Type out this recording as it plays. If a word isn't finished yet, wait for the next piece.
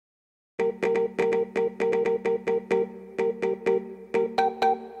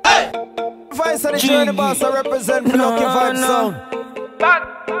Ice and the journey boss, I represent the Lucky Vibe Sound.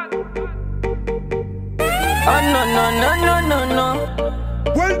 Oh no.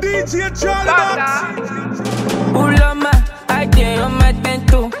 Well, DJ Charlybax. Ulama, I get on my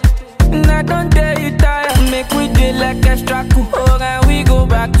tento. And I don't tell you tired. Make we do like Xtra Cool. Oh, and we go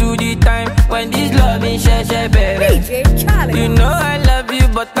back to the time when this love is share, baby. DJ Charlybax. You know I love you,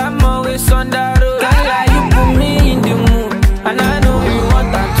 but I'm always on the road. Girl, like you put me in the mood, and I know you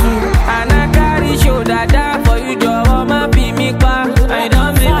want that too. And I carry shoulder down for you, just wanna be me back. I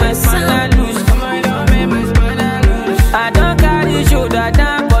don't make my spine loose. I don't carry shoulder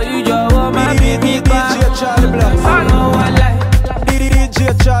down for you, just wanna be me back. DJ Charlybax. I know I like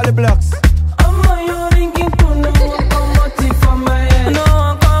DJ Charlybax.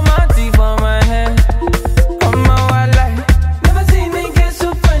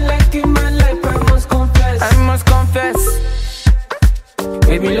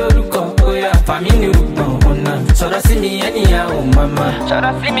 See me anyhow, mama.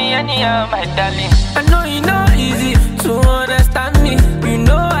 See me anyhow, my darling. I know you know easy to understand me. You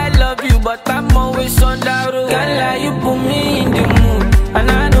know I love you, but I'm always on the road. Girl, like you put me in the mood,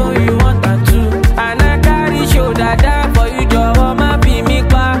 and I know you want that too. And I carry shoulder down for you, just wanna be me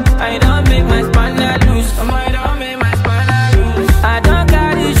back. I don't make my spine loose. I don't make my spine loose. I don't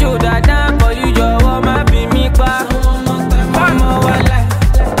carry shoulder down for you, just wanna be me back. I'm all alive.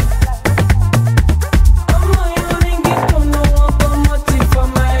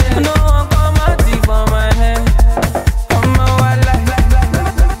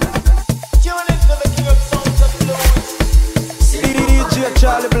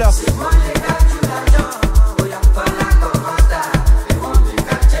 Charlybax.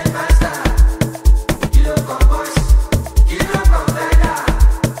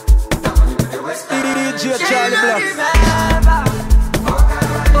 DJ Charlybax.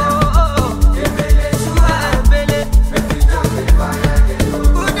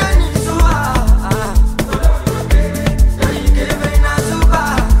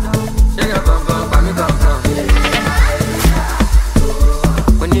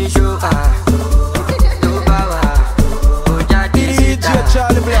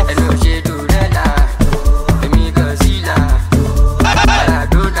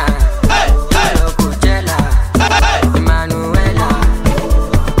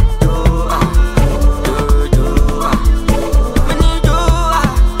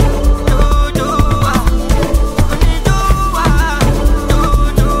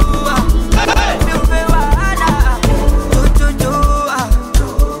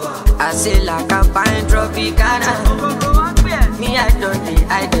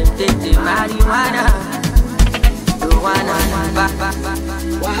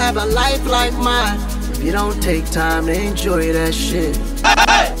 Time to enjoy that shit.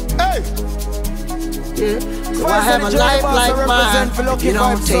 Hey. Yeah. So I have a life like mine. If you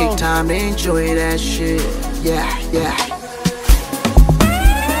don't take time to enjoy that shit. Yeah.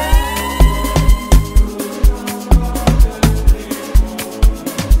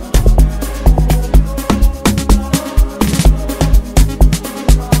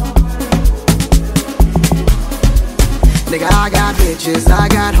 Nigga, I got bitches, I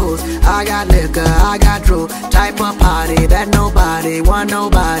got hoes, I got liquor, I got drool. Type of party that nobody want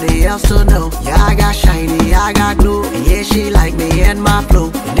nobody else to know. Yeah, I got shiny, I got glue, and yeah, she like me and my flow.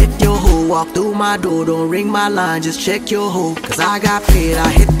 And if your hoe walk through my door, don't ring my line, just check your hoe. Cause I got paid, I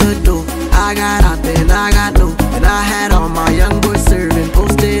hit the door. I got out then I got low. And I had all my young boys serving,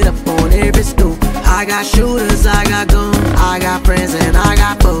 posted up on every stool. I got shooters, I got guns, I got friends and I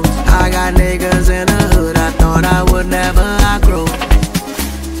got foes. I got niggas in the hood, I thought I would never outgrow.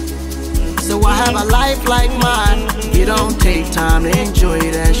 So I have a life like mine. You don't take time to enjoy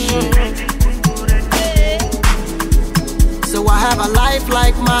that shit. So I have a life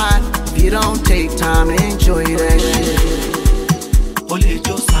like mine. If you don't take time to enjoy that shit.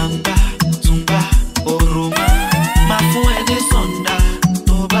 Olejo samba, zumba, oroma. Mafuene sonda,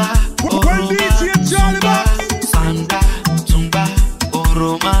 toba, oroma. Sanda, zumba,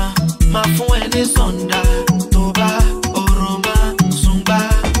 oroma. Mafuene sonda, toba, oroma, zumba.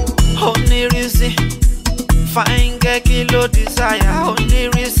 OniReason, fine girl, kilo desire.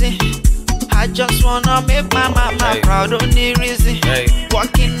 OniReason, I just wanna make my mama proud. OniReason,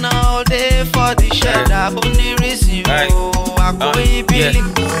 working all day for the cheddar. OniReason, oh, I go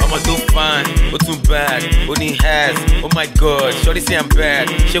I'ma do fine, but too bad. Only has, oh my God, shorty say I'm bad.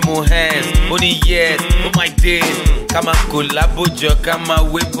 Show more hands, only yes, oh my days. Kama collabo, jo, kama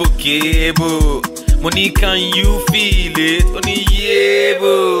webo kebo. Money, can you feel it? Only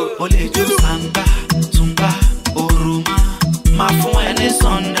yebo. Olejo samba, zumba, oroma. Mafuene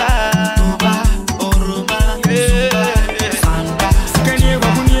sonda, toba,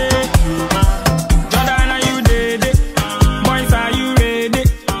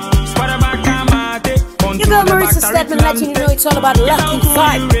 Marissa Stedman letting you know it's all about lucky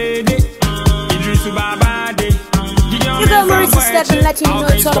vibe. You go Marissa Stedman letting you know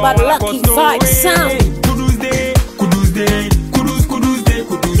it's all about lucky vibe sound. You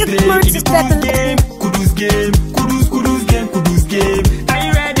go Marissa Stedman letting Kudus game. Are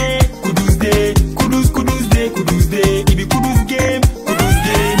you ready? Kudus day. It be Kudus game.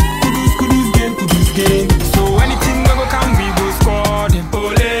 So anything we go come, we go score them.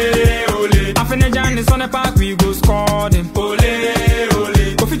 Ole. After Janice on the park, we go score them.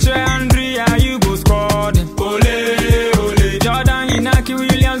 Ole. Go feature Andrea, you go score them. Ole. Jordan, Inaki,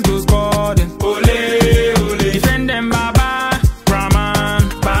 Williams go score them. Ole. Defend them, Baba, Raman.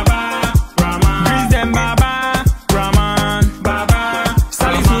 Grease them, Baba, Raman.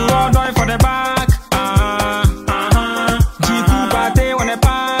 Sally to Oddz for the back. Jiku Pate on the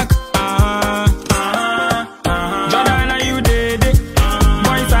park. Jordan, are you ready?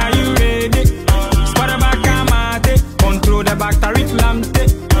 Boys, are you ready? Spot the back, Amate. Control the back, Tariq Lamte.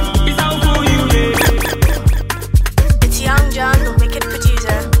 It's how cool you ready? It's Young John, the wicked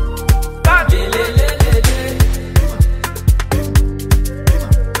producer.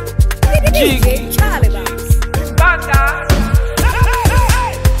 DJ Charlybax.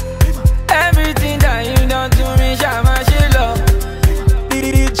 Everything that you done to me, Shama Shilo.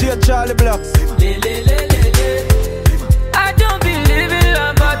 DJ Charlybax. I don't believe in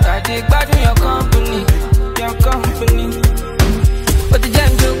love, but I take back in your company. What the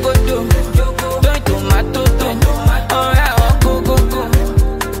jam you go do? Don't tomato. Oh yeah, go.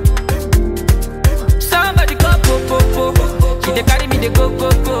 Somebody go. She dey carry me, they go.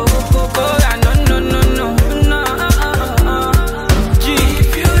 Oh yeah, no.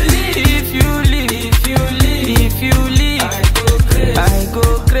 If you leave, I go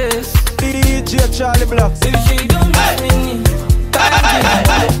crazy. DJ Charlybax. If she don't make me,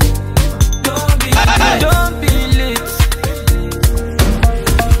 don't be late.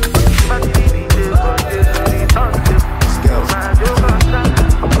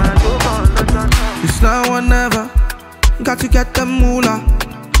 It's now or never. Got to get the moolah.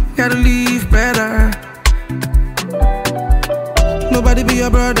 Gotta leave better. Nobody be your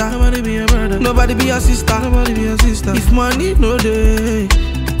brother. Nobody be your sister. If money no day.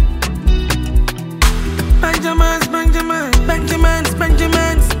 Benjamins.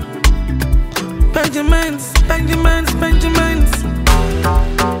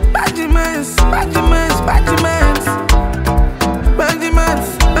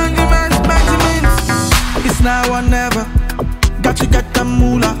 It's now or never. Got to get the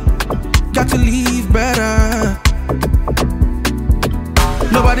moolah. Got to leave better.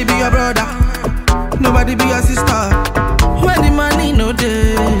 Nobody be your brother. Nobody be your sister. When the money no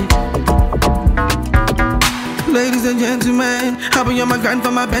day. Ladies and gentlemen, I've been on my grind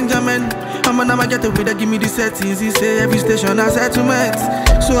for my Benjamin. I'ma get away that give me the settings. He say every station has settlements.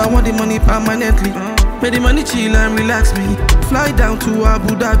 So I want the money permanently. Make the money chill and relax me. Fly down to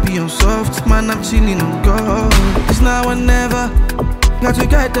Abu Dhabi on soft. Man, I'm chilling on God. It's now or never. Got to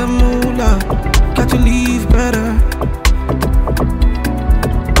get the moolah. Got to leave better.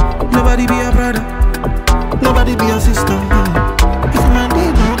 Nobody be your brother. Nobody be your sister. If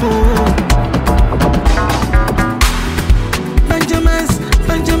money no go. Benjamin.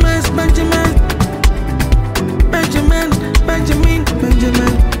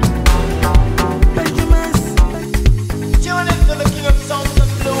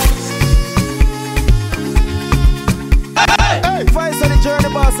 Hey, Vice of the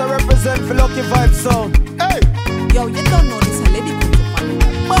Journey Boss, I represent for Lucky Vibe Sound. Hey, yo, you don't know this, a lady comes to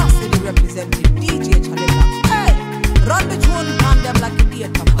find boss, they representing DJ Charlybax. Hey, run the tune on them like a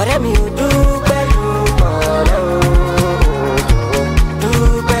theater. Whatever you do,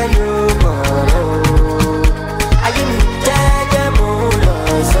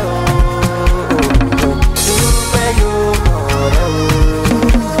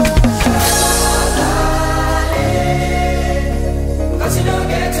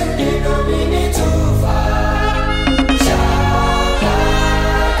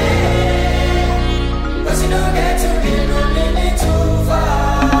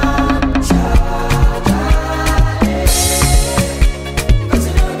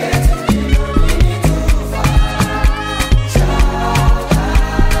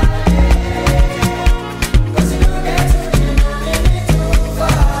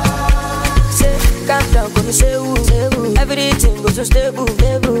 everything goes so stable.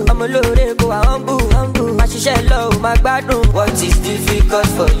 I'm a load, go humble. My gbadun. What is difficult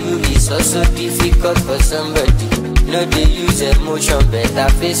for you is also difficult for somebody. No, they use emotion, better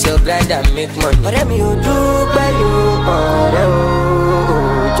face your grind and make money. Ọ̀rẹ́ mi ò dúpẹ́ yóò ọ̀rẹ́ o,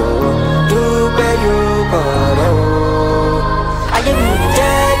 jọ̀wọ́ dúpẹ́ yóò ọ̀rẹ́ o.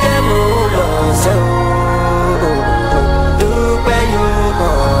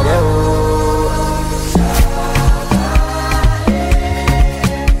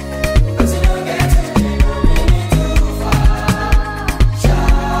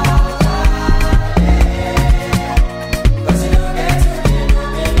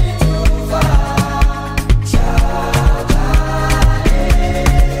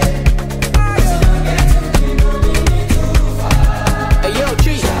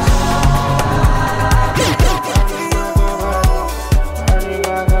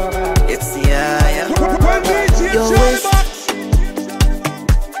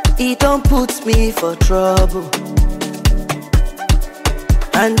 he don't put me for trouble.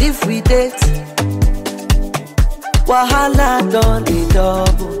 And if we date, wahala done the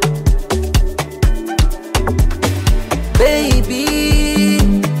double. Baby,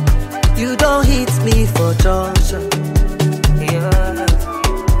 you don't hit me for junction. Yeah.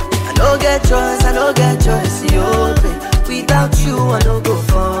 I don't get choice, yo, babe. Without you, I don't go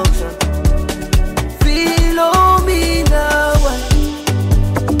function. Feel on me now,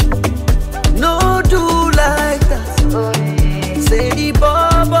 no do like that. Say the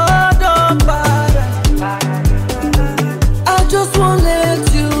baba don't para. I just wanna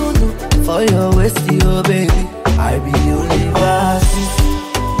let you know, for your waist, yo, baby, I be only basis.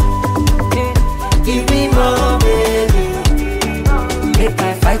 Give me more, baby. Make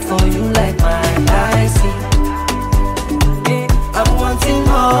I fight for you like my Icy. I'm wanting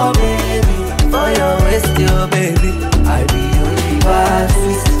more, baby. For your waist, yo, baby, I be only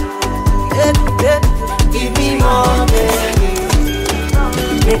basis. Give me more, baby.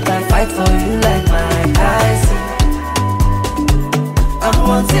 Make I fight for you like my Icy. I'm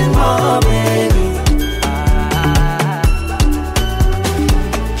wanting more, baby.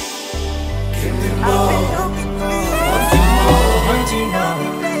 Give me more. Wanting more.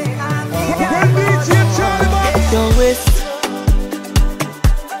 Your waist,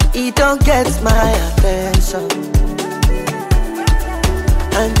 it don't get my attention.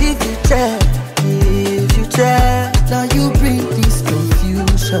 And if you try, now you bring this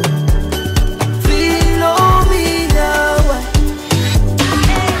confusion. Feel on me now.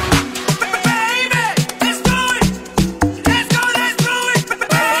 Baby, let's do it. Let's do it,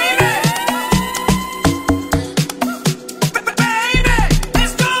 baby. Baby,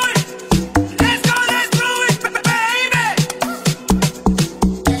 let's do it. Let's do it, baby.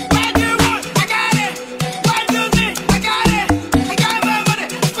 What do you want? I got it. What do you need? I got it. I got my money.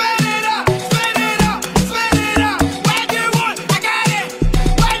 Spend it up. What do you want? I got it.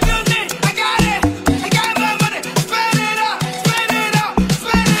 What do you need? I got it. I got my money. Spend it up.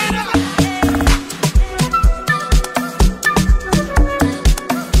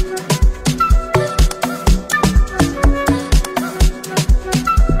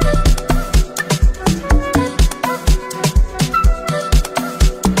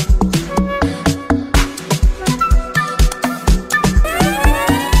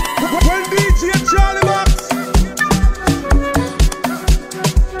 When DJ Charlybax.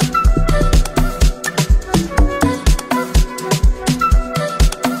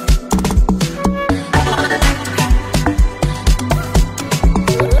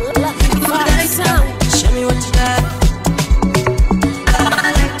 Show me what you got.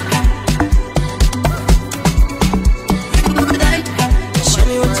 Show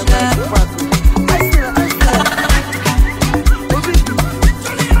me what you got.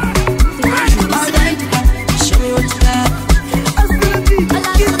 Show me what you got.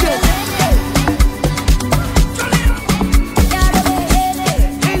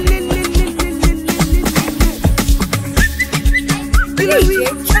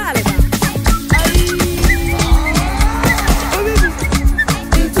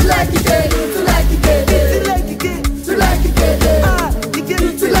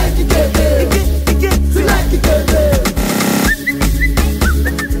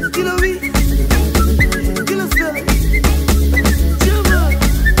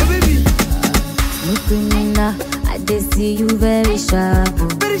 Look at me now, I just see you very sharp.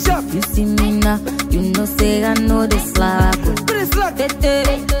 You see me now, you know say I know the slack. Tete,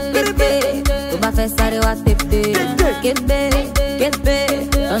 tete, tu vas a fesar eu a tepe. Ikebe,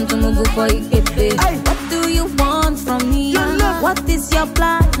 don't you move for Ikebe. What do you want from me? What is your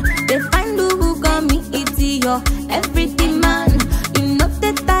plan? They find who got me, it's your everything man. You know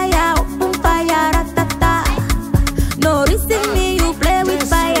that I open fire, ratata. No reason me, you play with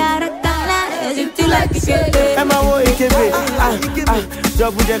fire, ratata. If you like Ikebe, I'm a Ikebe.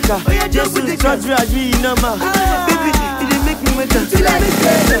 Double decker, just to trust you, I really know my baby. It didn't make me wake up. To like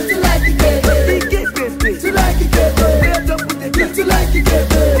Ikebe, to like Ikebe, to like Ikebe, to like Ikebe,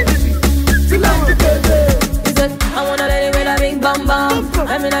 to like Ikebe. He said, I wanna let it with a big bam bam.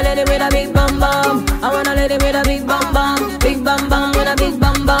 I'm gonna let it with a big bam bam. I wanna let it with a big bam bam. Big bam bam with a big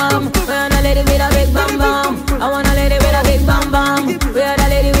bam bam. We wanna let it with a big bam bam. I wanna let it with a big bam bam. We wanna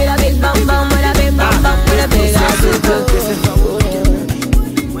let it with a big bam bam. With a big bam bam. With a big ass.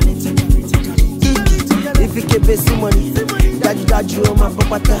 If you keep busy money, that you my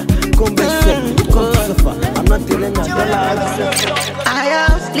papa, come suffer. I'm not telling you. I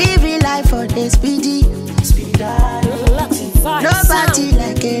have living life for the speedy. Nobody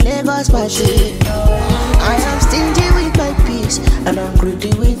like a Lagos party. I am stingy with my peace. this. And I'm greedy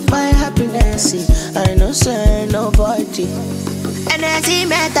with my happiness. I know say nobody. Energy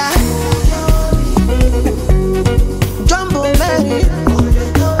matter. Jumbo Mary.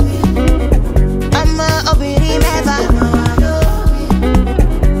 I'm a obiri never.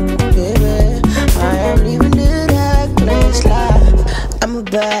 Baby, I am living the reckless life. I'm a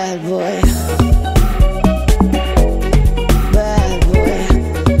bad boy.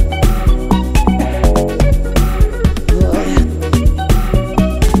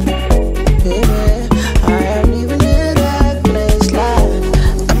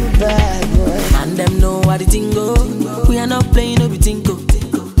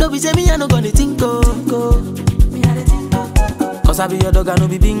 Say me I no gonna tinko. Cause I be your dog I no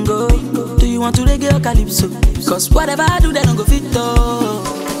be bingo. Do you want to reggae or calypso? Cause whatever I do they don't go fit though.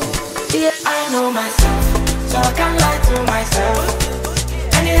 Yeah, I know myself, so I can't lie to myself.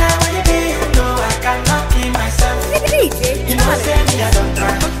 Anyhow when you be, you know I cannot keep myself. You know I say me I don't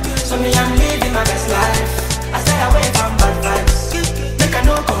try, so me I'm living my best life. I stay away from bad vibes, make I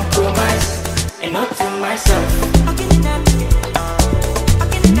no compromise, and not to myself.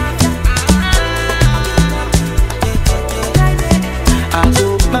 I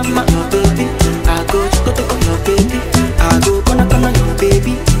go mama your baby, I go to your baby, I go gonna your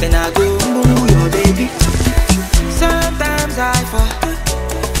baby, then I go move your baby. Sometimes I fall,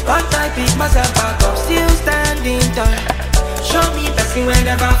 but I pick myself back up, still standing tall. Show me blessing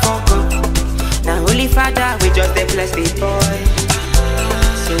whenever fuck up. Now Holy Father, we just a bless the boy.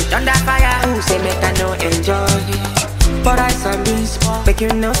 So thunder fire, who say make I no enjoy. But I salute, make you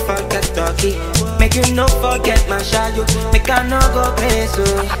no forget doggy, make you no forget my shadow, make I no go peso.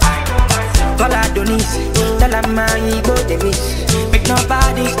 Call Adonis, tell I'm my ego they miss. Make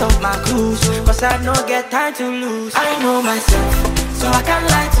nobody stop my cruise, cause I no get time to lose. I know myself, so I can't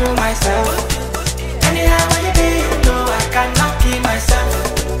lie to myself. Anyhow when you be, you know I cannot keep myself.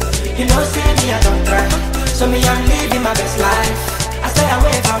 You know see me I don't try, so me I'm living my best life. I stay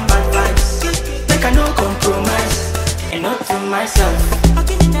away from bad vibes, make I no compromise. And not to myself.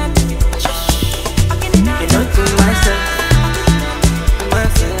 And not to myself.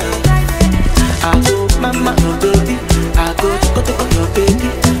 I go mama your baby, I go to your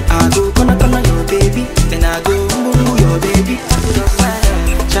baby, I go gonna your baby, then I go move your baby.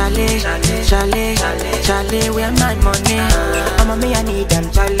 Charlie, where my money? Mama me I need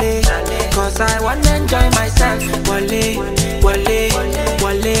them Charlie, cause I wanna enjoy myself. Wale,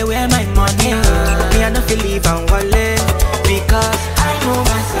 where my money? Me I no feel leave and wale, because I know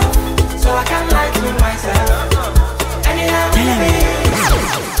myself, so I can't lie to myself. Anyhow,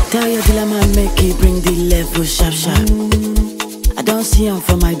 tell your dealer man make it bring the level sharp. I don't see him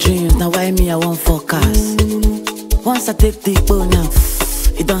for my dreams, now why me I won't focus. Once I take the bone now,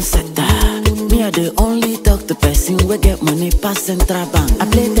 it don't set that. Me I the only talk to person we get money pass Xtra Bank. I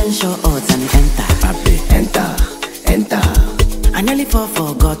play 10 Sure Oddz and enter. I play enter. I nearly fall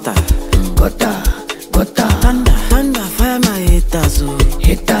for gutter. Thunder, fire my haters, oh.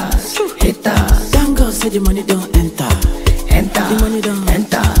 Haters. Thank God say the money don't enter. The money don't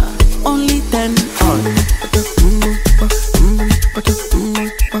enter. Only 10 odd.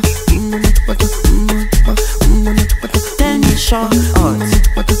 10 Sure Oddz.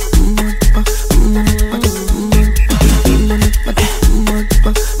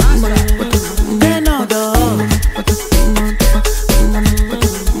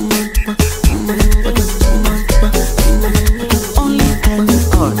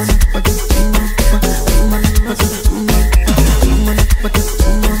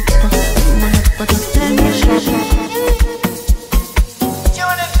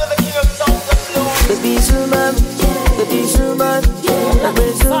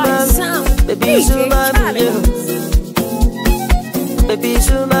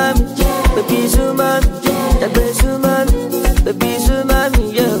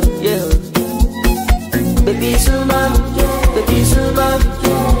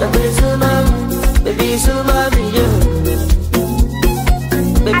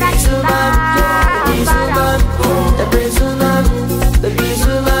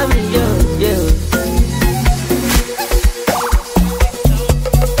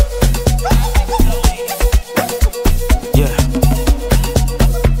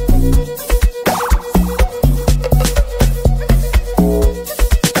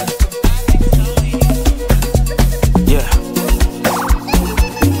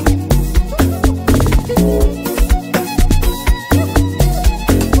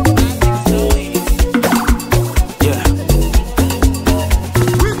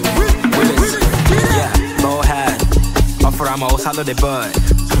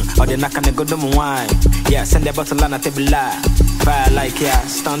 Or the Nack and the good wine. Yeah, send the bottle on a table light. Fire like yeah,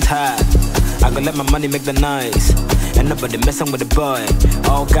 stunt hard. I go let my money make the noise. And nobody messing with the boy.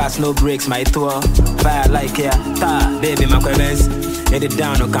 All gas, no brakes, my tour. Fire like yeah, ta, baby, my quavens. Hit it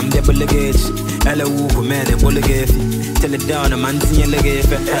down, no come there, bullet gauge. Hello, whoop, man, and bullet gauge. Tell it down, I'm anti and legate.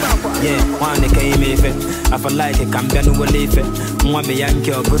 Yeah, one came if it. I feel like it, come down to believe it. One me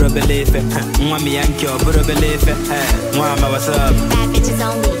yankee or Burna believe it. One me yankee or Burna believe it. One, what's up? Bad bitches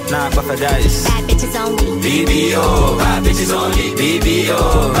only. Nah, Papa dice. Bad bitches only. BBO, bad bitches only.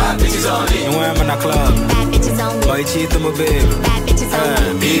 BBO, bad bitches only. And when I'm in a club, bad bitches only. Boy, cheat to my baby. Bad bitches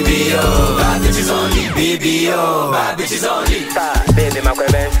only. BBO, bad bitches only. BBO, bad bitches only. Baby, my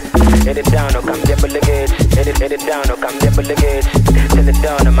quavens. Hit it down, no come there, bullet gauge. Hit it down, no come there, bullet gauge. Tell it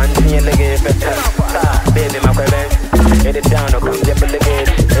down, I'm anti and legate. Baby, my quavens. Hit it down, no come there, bullet gauge.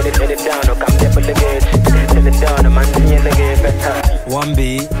 Hit it down, no come there, bullet gauge. Tell it down, I'm anti and legate. One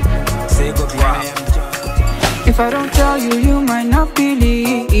B, say go beyond. If I don't tell you, you might not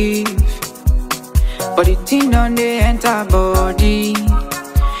believe. But the thing on the enter body.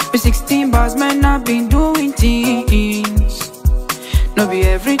 With 16 bars, man, I've been doing things. No be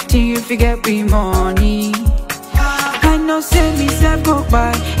everything you forget be money. I know say me self go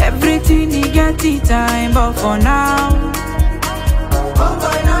by. Everything you get the time, but for now.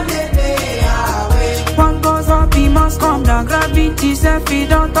 One goes up, he must come down. Gravity self, he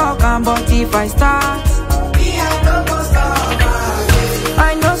don't talk, but if I start,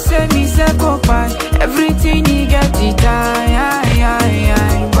 I know say me self go by. Everything you get the time.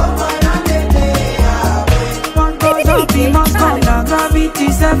 One goes up, he must come down.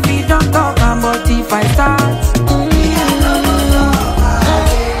 Gravity self, he don't talk, but if I start,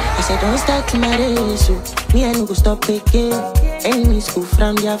 I said don't start my race, so me I no go stop again. Enemies go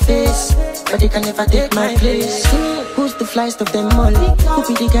from their face, but they can never take my place. Who's the fly stuff them all? Who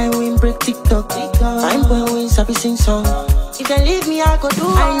be the guy who ain't break TikTok? Fine boy who ain't sabi sing song. If they leave me, I go do.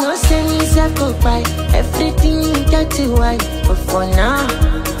 I know say me self go by. Everything you get to why, but for now,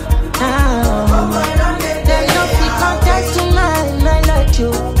 they no fit contest to my like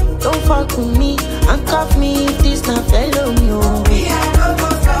you. Don't fuck with me and cuff me if this not fellow me.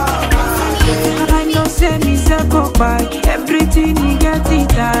 I know say me self go by. Everything you get the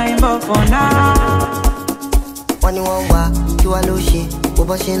time, but for now. When you want walk, you are low shit.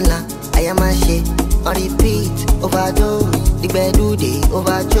 I am a shit. On repeat, overdose. The bed do the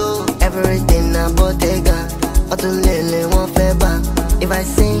overjoe. Everything I Bottega. Otulele won't fair back. If I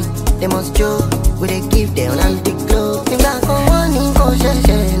sing, they must joke. We they give them and the glow. Nigga come on in go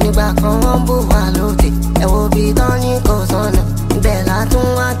share. Nigga come on boo malote. I will be done in go son. Bella to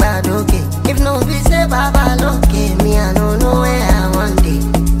walk bad okay. If no be say baba loke. Me I don't know where I want it.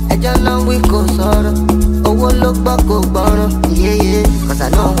 I just know we go sorrow. Oh look back go borrow. Yeah. Cause I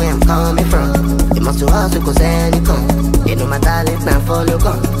know where I'm coming from. They must do us cause any come. They know my talent now follow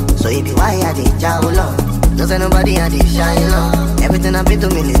come. So if you why I did Jabo long. No say nobody I did shine long. Everything I've been to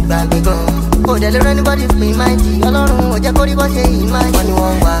me let back be gone. Oh there anybody free my tea. Alone oh just go the boss in my when you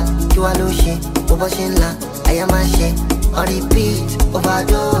want walk, you are low shit. I am a shit. On repeat,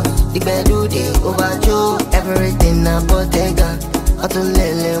 overdose. The bed do the overjoe. Everything I Bottega.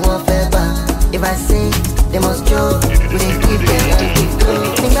 Otulele won't fair back. If I sing, they must joke. We they keep them and keep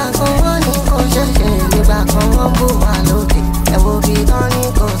going. Nigga come on in go share. Nigga come on boo malote. I will be done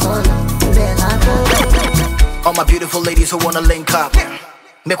in go son. All my beautiful ladies who wanna link up,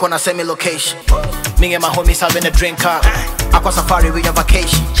 make wanna send me location. Me and my homies having a drink up. Aqua Safari, we on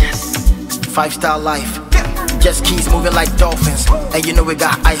vacation. 5-star life. Just keys moving like dolphins. And you know we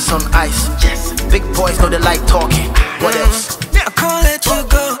got ice on ice. Big boys know they like talking. What else? I can't let you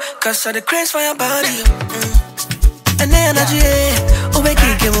go, cause of the craze for your body. And the energy, oh make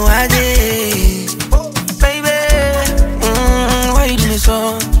it give me baby, why you doing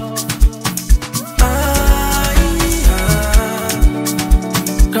so?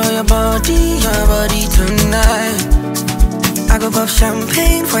 Girl, your body tonight. I go pop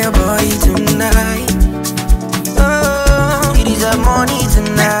champagne for your body tonight. Oh, you deserve money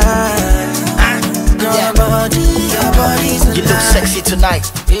tonight. Girl, your body tonight. You look sexy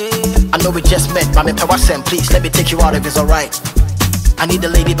tonight. I know we just met, but I'm in please let me take you out if it's alright. I need a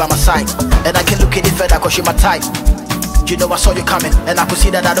lady by my side, and I can look at it further cause you're my type. You know I saw you coming, and I could see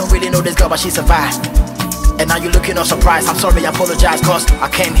that I don't really know this girl, but she survived. And now you're looking all surprised. I'm sorry, I apologize, cause I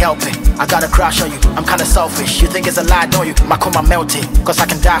can't help it. I got a crush on you, I'm kinda selfish. You think it's a lie, don't you? My coma melted, cause I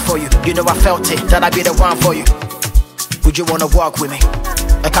can die for you. You know I felt it, that I be the one for you. Would you wanna walk with me?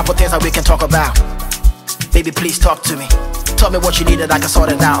 A couple things that we can talk about. Baby, please talk to me. Tell me what you need and I can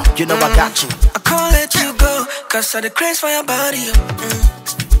sort it out. You know I got you. I can't let you go, cause of the craze for your body.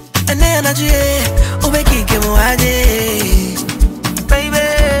 and energy, Ubeki Kemoade. Baby,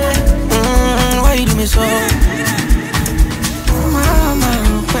 why you do me so? Mama,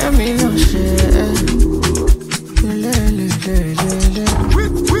 where me no shit.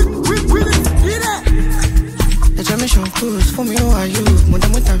 Mission cruise for me, who are you? More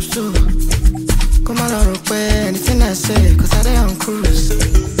than one times two. Come on, I don't pay anything I say, cause I dey on cruise.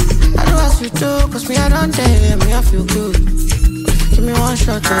 I do as you do, cause me I don't dare, me I feel good. Give me one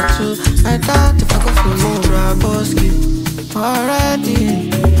shot or two, I doubt if I could feel more. Traboski, already,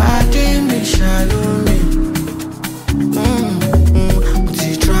 party me, shallow me.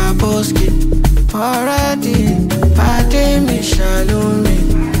 Traboski, already, party me, shallow me.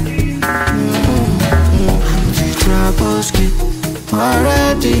 Traboski,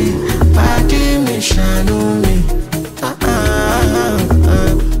 already, party me, shadow me.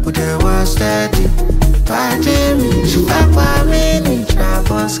 But there was steady, party me, so back by me,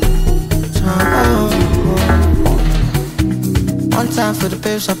 Traboski. One time for the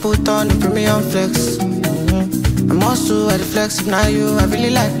babes, I put on the premium flex. I'm also at the flex, if not you, I really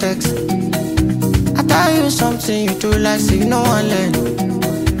like text. I tell you something you do like, so you know one line.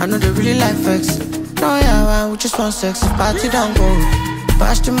 I know they really like flex. No, yeah, we just want sex, party don't go.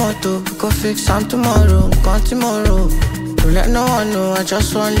 Pass the motto, go fix some tomorrow, gone tomorrow. Don't let no one know, I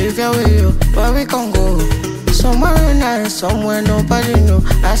just want to live here with you. Where we can go? Somewhere nice, somewhere nobody know.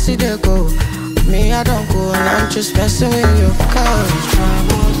 I see they go, me I don't go, and I'm just messing with you. Cause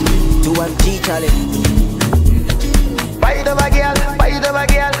To MG challenge. Fight over girl, fight over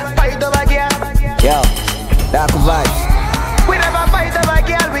girl, fight over girl. Yo, dark vibes. We never fight over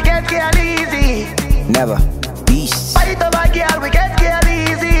girl, we get girl easy. Never. Beast. Fight over girl, we get girl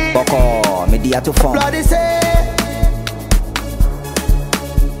easy. Boko, media to form. Bloody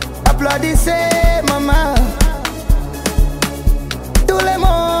say, mama. Do le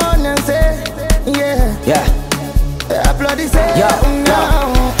mon and say, yeah. Bloody say, yo.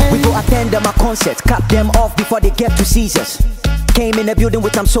 We go attend them a concert, cut them off before they get to Caesars. Came in the building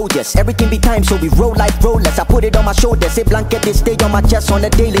with some soldiers. Everything be time, so we roll like rollers. I put it on my shoulders. Say blanket, they stay on my chest on the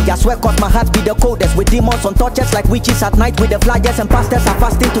daily. I swear cause my heart be the coldest. With demons on torches like witches at night. With the flyers and pastors are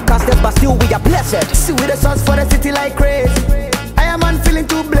fasting to cast us, but still we are blessed. See with the sauce for the city like crazy. I am man feeling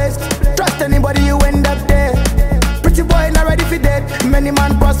too blessed. Trust anybody, you end up there. Pretty boy not ready for dead. Many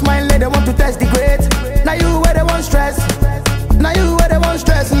man cross my leg, they want to test the grades. Now you where they want stress. Now you where they want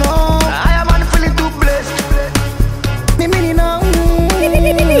stress, no. I am man feeling too blessed. Me meaning no.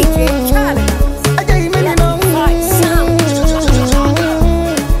 DJ Charlybax. I tell you meaning no.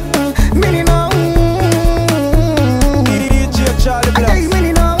 Meaning no. DJ Charlybax. I tell you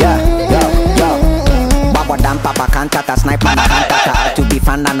meaning no. Yo. Baba dam papa cantata, sniper na cantata. To be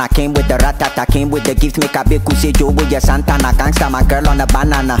fan and I came with the ratata. Came with the gift, make a big say Joe with your Santana. Gangsta, my girl on a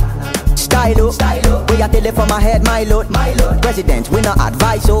banana. Stylo, we are telling for my head, my lord. President, we not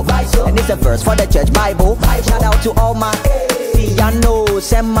advise, and it's a verse for the church Bible. Shout out to all my Ciano,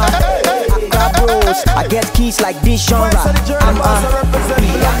 Sema, Akra bros. I get keys like this genre. I'm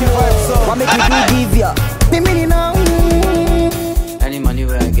what make you give ya? Any money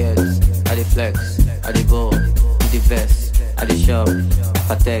where I get, I dey flex, I dey go, the vest, I dey shop,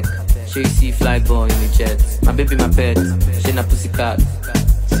 Patek. She see fly boy in the jet. My baby, my pet, she na pussycat.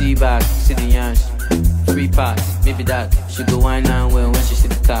 See back, see the yansh. Free pass, maybe that. She go wine and well when she see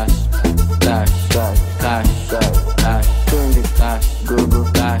the cash. Cash, cash, cash, cash, cash, go go,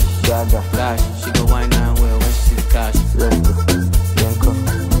 cash, cash. She go wine and well when she see the cash. Let's go, Yanko,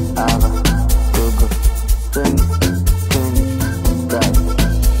 Ava, go go, 20, cash,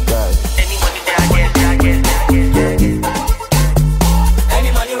 cash. Any money that I get. Any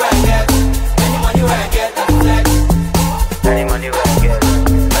money where I get, any money where I get, I flex. Any money where I get.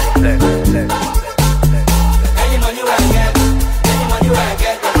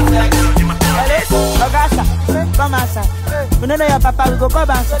 Come outside. We don't know your papa, we go come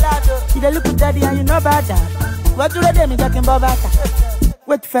outside. You dey look at daddy and you know about that. What do they do? Me talking about that.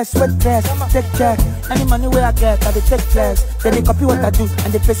 Wait first, take check. Any money where I get, I dey take flex. Then they copy what I do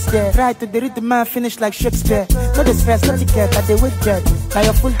and they paste there. Right to the rhythm man finish like Shakespeare. No the stress, no ticket, I dey wait jet. Now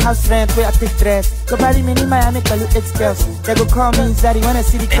your full house rent where I take dress. Go marry me in Miami, call you 8 girls. They go call me Zari when I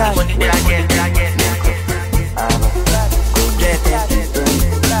see the cash. Any money where I get, go get it.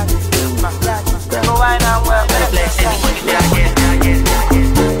 Go wine and well, bless any money where I get.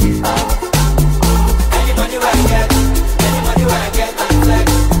 Any money where I get, any money where I get,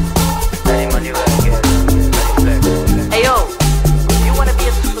 any money where I get. Hey yo, if you wanna be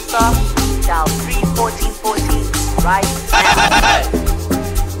a superstar, dial 31414 right now.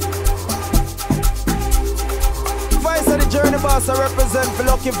 Voice of the journey boss, I represent. represent for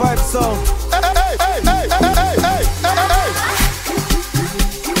Lucky Vibes Sound.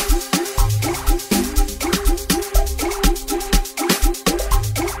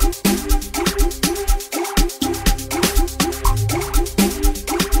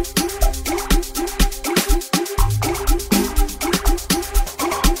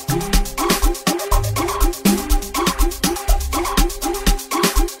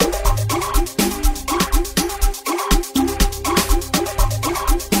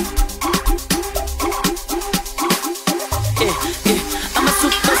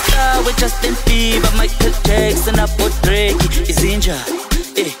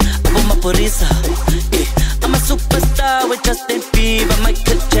 I'm a superstar with Justin Bieber,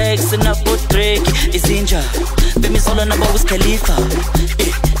 Michael Jackson, Abre O Canal. Bemi solo na Wiz Khalifa.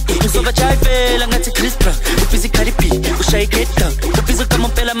 Uzova chayvela ngathi Chris Brown. Ubhizi Cardi B, ushaye Tekno. Ubhizi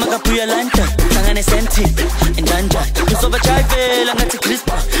kamompela magabuya lanta. Sangane senti, endanja. Uzova chayvela ngathi Chris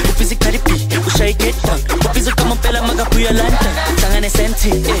Brown. Ubhizi Cardi B, ushaye Tekno. Ubhizi kamompela magabuya lanta. Sangane senti,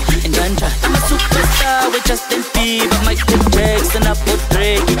 endanja. I'm a superstar with Justin Bieber, Michael Jackson,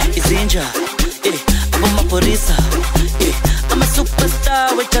 Abre O Canal. I'm a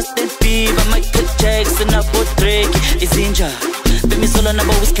superstar with Justin Bieber, Michael Jackson, Abre O Canal. Bemi solo na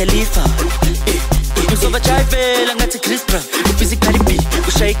Wiz Khalifa. Uzova chayvela ngathi Chris Brown. Ubhizi Cardi B,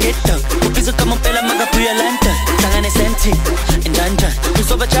 ushaye Tekno. Ubhizi kamompela magabuya lanta. Sangane senti, endanja.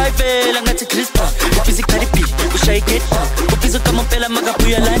 Uzova chayvela ngathi Chris Brown. Ubhizi Cardi B, ushaye Tekno. Ubhizi kamompela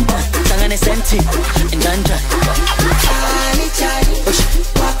magabuya lanta. Sangane senti, endanja. Charlie, Charlie,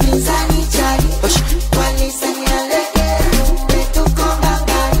 wapinzani Charlie, walisani aleke, betu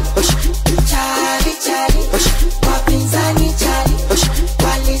kongangani. Charlie, Charlie, wapinzani Charlie,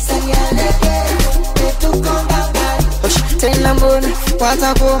 walisani aleke, betu kongangani. Tena mbona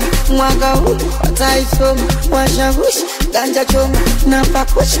watakoma mwaka huu wataisoma, washawishi ganja choma na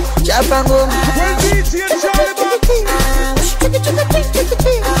pakushi chapa ngoma.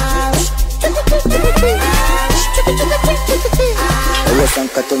 Oye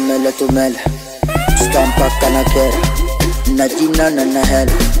sanka tumele Stampa kana kera Najina na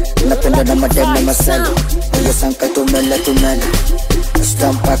nahela Napenda na madem na masela Oye sanka tumele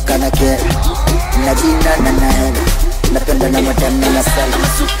Stampa kana kera Najina na nahela Napenda na madem na masela. I'm a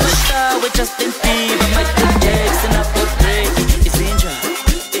superstar with Justin Bieber, Michael Jackson, Abre O Canal.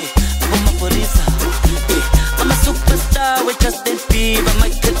 I'm a superstar with Justin Bieber,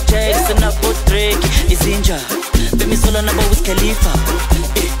 Michael Jackson, Abre O Canal. Bemi solo na Wiz Khalifa.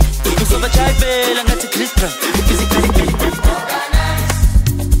 Uzova chayvela ngathi Chris Brown. Ubhizi Cardi B.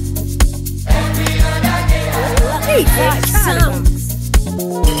 Lucky Vibes Sound.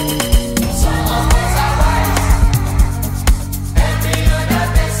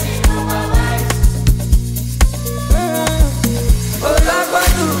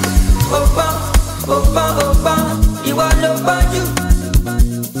 Opa, you are no badu.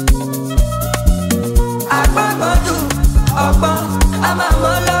 Agbadu, opa, I'm a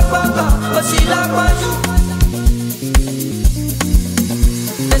mola papa, osila badu.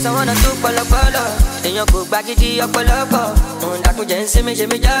 There's someone to follow. Then you go back to your follow. Ndaku jensi me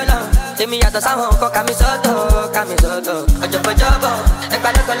jala. Temi yata sa hon ko kamisoto. Ojobo,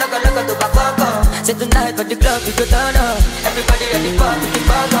 ekalo to bakoko. Say tonight for the club we go turn up. Everybody at the party, the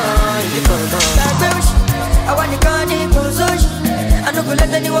I want the cardi consush. I no go let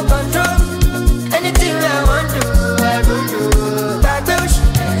anyone control. Anything I want to, I go do.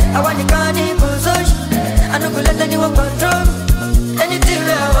 I want the cardi consush. I no go let anyone control. Anything I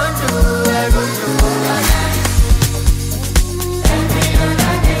want to, I go do.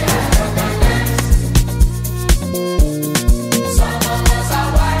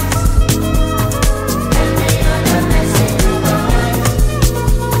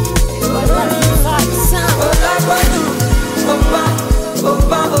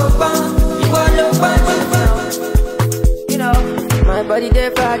 My body dey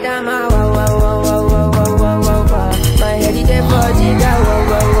for dama, wow. My head dey for jiga,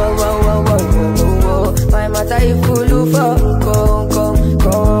 wow. My mata is full of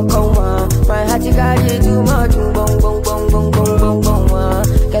come. My heart carry too much, bong.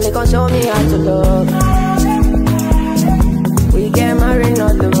 Girl, you can show me how to love. We get married,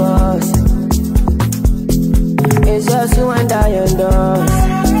 not divorced. It's just you and I and us.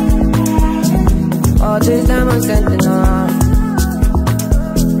 All this time I'm sending off.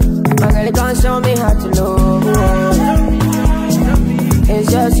 My girl, you can't show me how to love. It's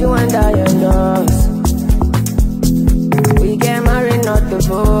just you and I and us. We get married, not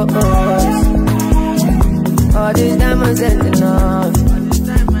divorced. All this time I'm sending off.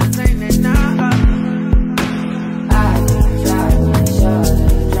 I try,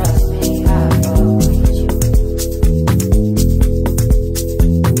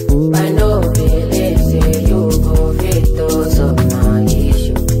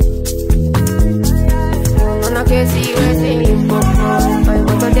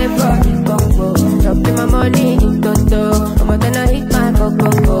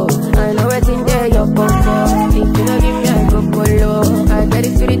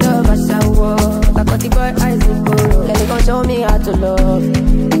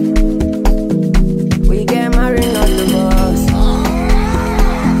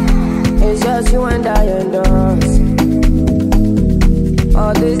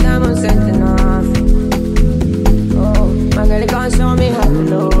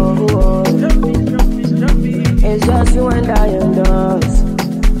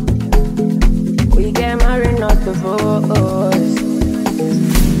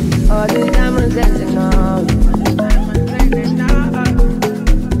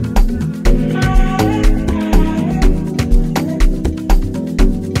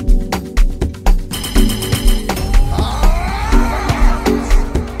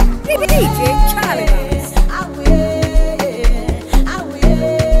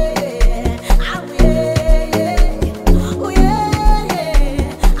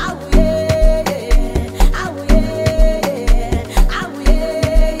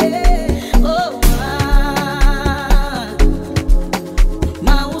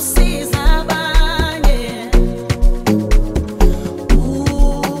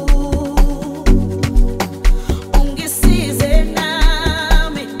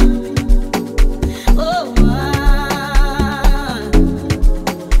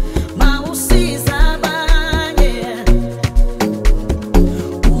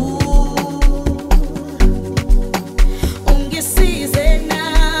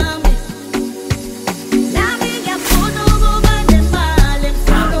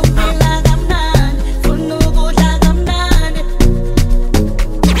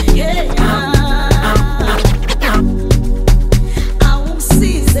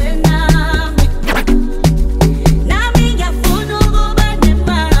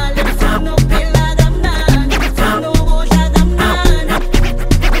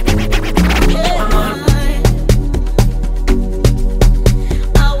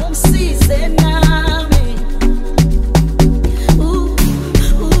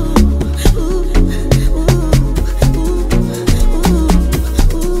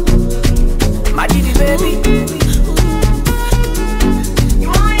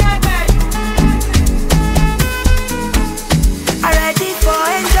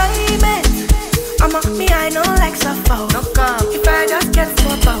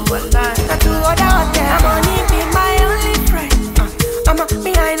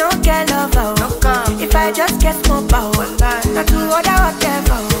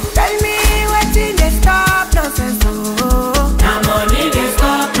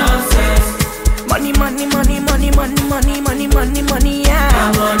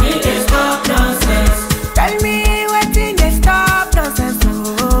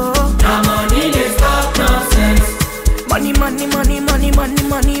 money, money,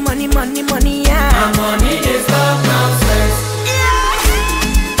 money, money, money, money, yeah. My money is love nonsense.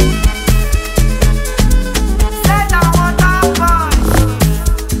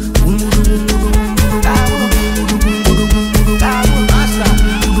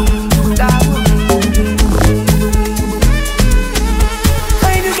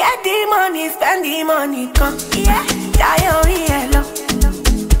 When you get the money, spend the money, come, yeah. Die on yellow.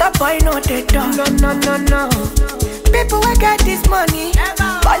 That boy no they don't. No, no, no, no. People will get this money,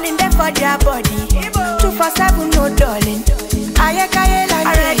 falling there for their body. 247 no darling. I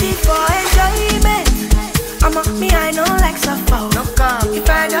ready for enjoyment. Me I know like suffer. If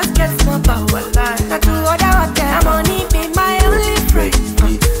I just get small power, not to order what their money be my only friend.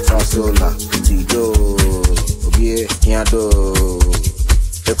 Sasola, Tigo, Obie, Yado,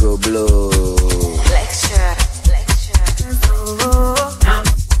 Tekno blow. Lecture.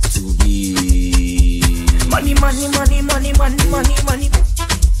 To be money, money, money, money, money, money, money.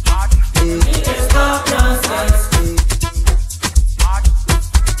 It's love nonsense.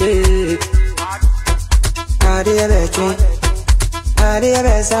 I did a betting, I did a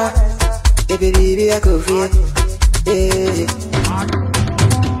besa, baby, I could feel it.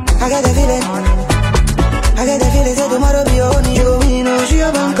 I got the feeling that tomorrow be only you, we know she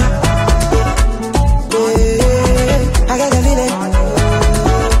a banker. I got the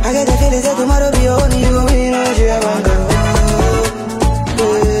feeling that tomorrow be only you, we know she a banker.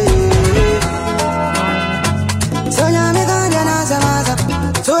 So now me gonna dance a maza,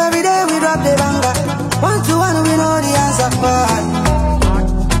 so every day we drop the banger. 1 to 1 we know the answer.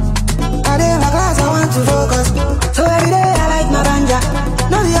 I did my class, I want to focus. So every day I like my ganja.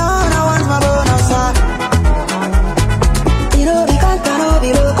 No the own, I want my bonus side. You know we can't be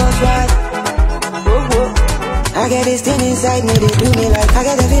focused, right? I get this thing inside me, they do me like I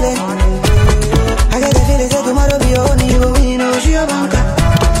get the feeling that tomorrow be only you, we know she a banker.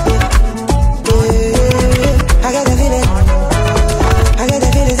 I get the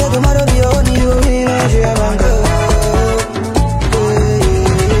feeling that tomorrow be only you, we know she a banker.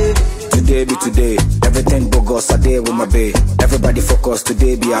 Today be today, everything bogus a day with my bae. Everybody focus,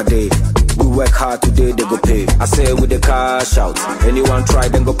 today be our day. We work hard today, they go pay. I say with the cash out. Anyone try,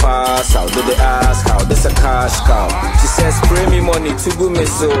 then go pass out. Do they ask how? This a cash cow. She says spray me money to go me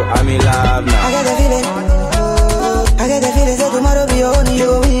so I'm in love now. I get the feeling that tomorrow be only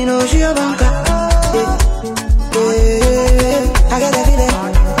you, we know she a banker. I get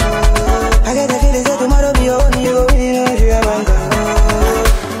the feeling that tomorrow be only you, we know she a banker.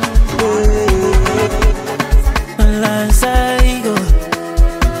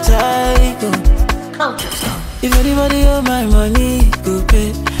 If anybody owe my money, go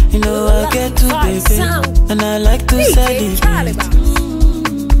pay. You know I get to pay, and I like to celebrate.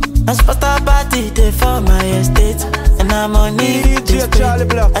 I spot a party day for my estate, and I'm on it. I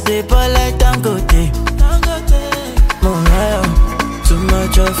dey ball like Dangote. More too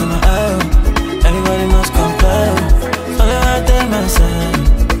much off in my eye. Everybody must comply. All I take my side,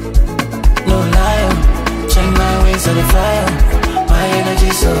 no lie. Check my ways on the fire. My energy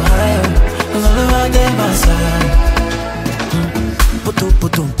so high. All I take my side.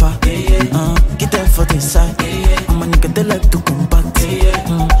 Putumpa, get them for this side. I'm a nigga they like to combat.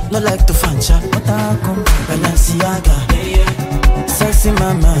 No like to fan shot, but I come Balenciaga. Sexy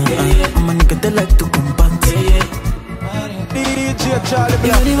mama, I'm a nigga they like to combat. DJ Charlybax.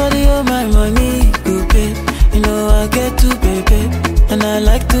 If anybody owe my money, go pay. You know I get to pay, and I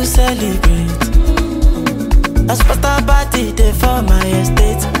like to celebrate. I spot a party day for my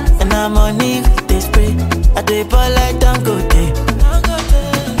estate, and I'm on it with this spray. I dey ball like Dangote.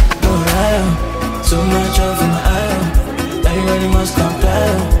 No lie, too much of my eye. Everybody must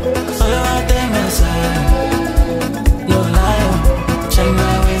comply. All I take my side. No lie, check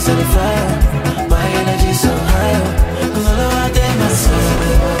my ways on the fire. My energy so high. All I take my side.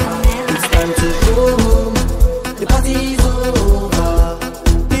 It's time to go home. The party is over.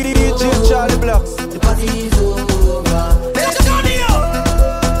 DJ Charlybax. The party is over.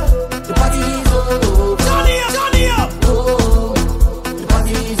 The party is over.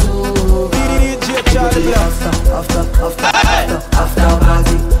 After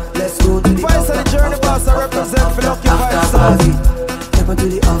party, let's go to the Voice of the journey boss, I represent for Lucky Vibes. Step on to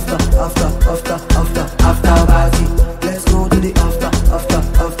the after party. Let's go to the after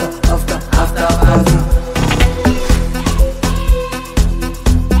party.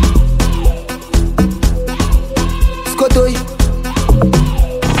 Skotoi,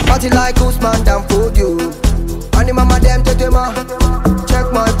 party like Usman down for you. And the mama them tetema,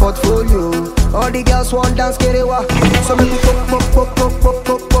 check my portfolio. All the girls want dance, kerewa. So make me pop.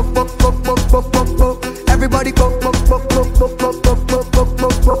 Everybody pop.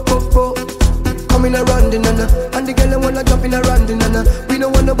 Coming around the nana, and the girl wanna jump in around the nana. We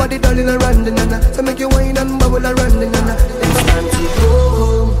don't want nobody darling around the nana, so make you wine and bubble around the nana. It's time to go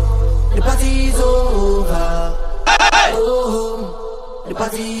home, the party's over. Go home, the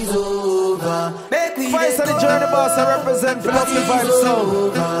party's over. Make we Voice of the Journey Boss, I represent for Lucky Vibes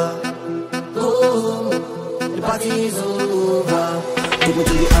Sound. Go home, the party's over. Take me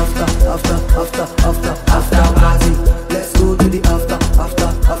to the after party. Let's go to the after party.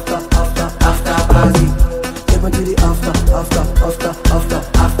 Take me to the after party.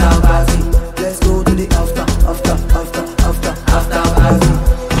 Let's go to the after party.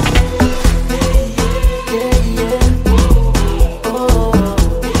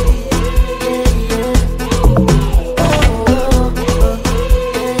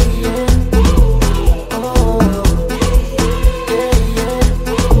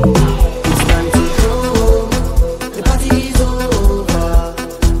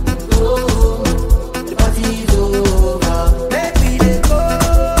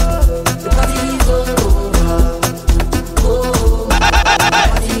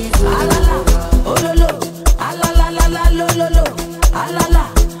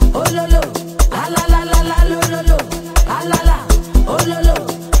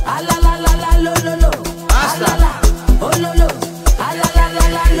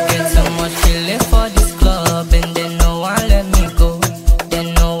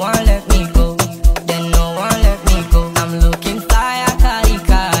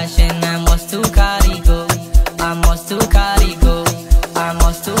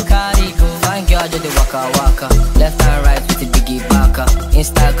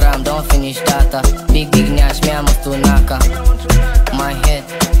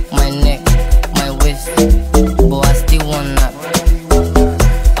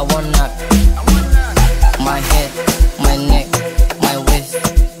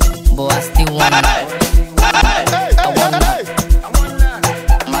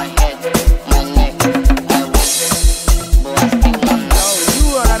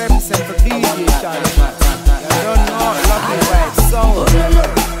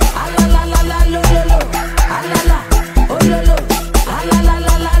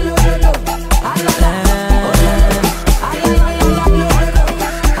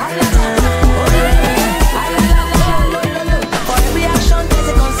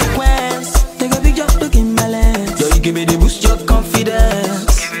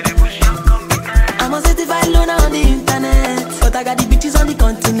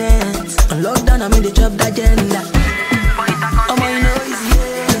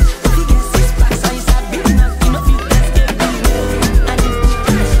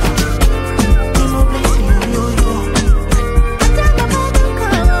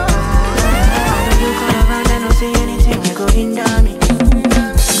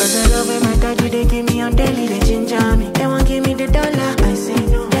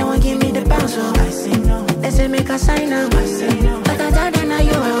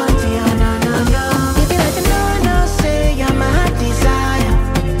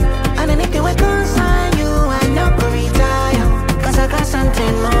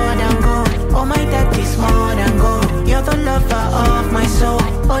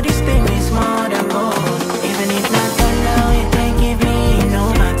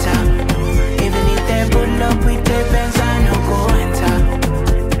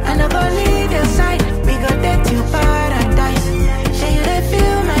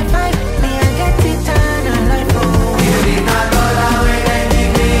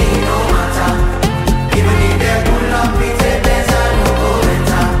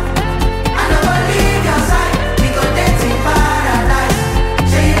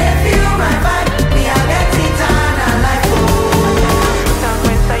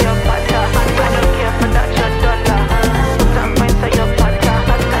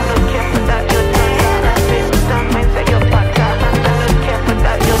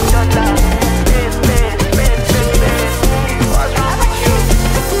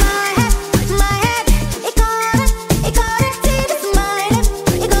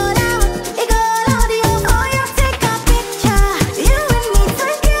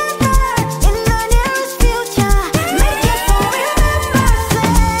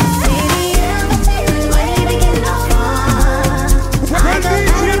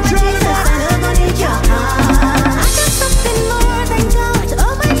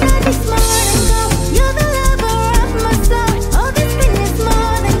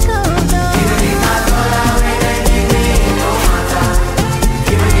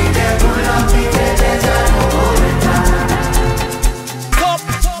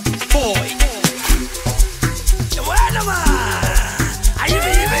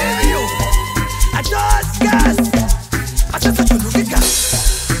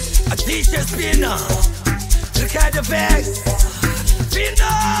 just spin up. Look at the bags. Spin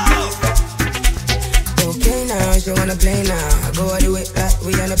up. Okay now, she wanna play now. I go all the way like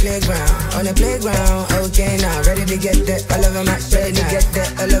we on the playground. On the playground, okay now. Ready to get that all over my shirt now. Get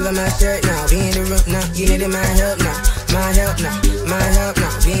that all over my shirt now. We in the room now, you need my help now. My help now, my help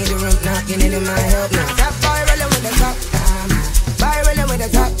now. We in the room now, you need my help now. Top boy rolling with the top, boy rolling with the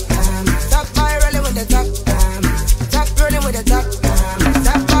top, top boy rolling with the top, top rolling with the top,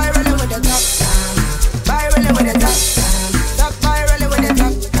 top boy rolling with the top, boy rolling with the top, top boy rolling with the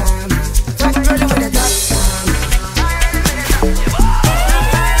top, top rolling with the top.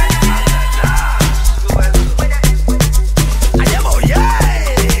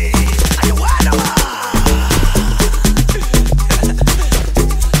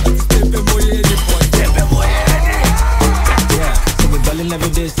 Every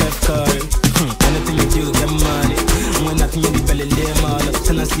day, Steph Curry. Anything you do, get money. When nothing in the belly, lay all up.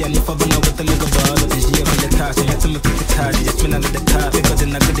 Till I see any fun with the little ball. This year with the car, so you have to make the car. Just spin out of the car, because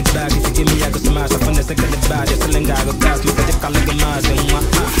then I got the bag. If you give me, I go smash. I find the second the bag. Just telling I go gas. Look at the color of the mask.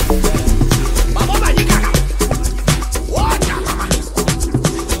 Mama, you got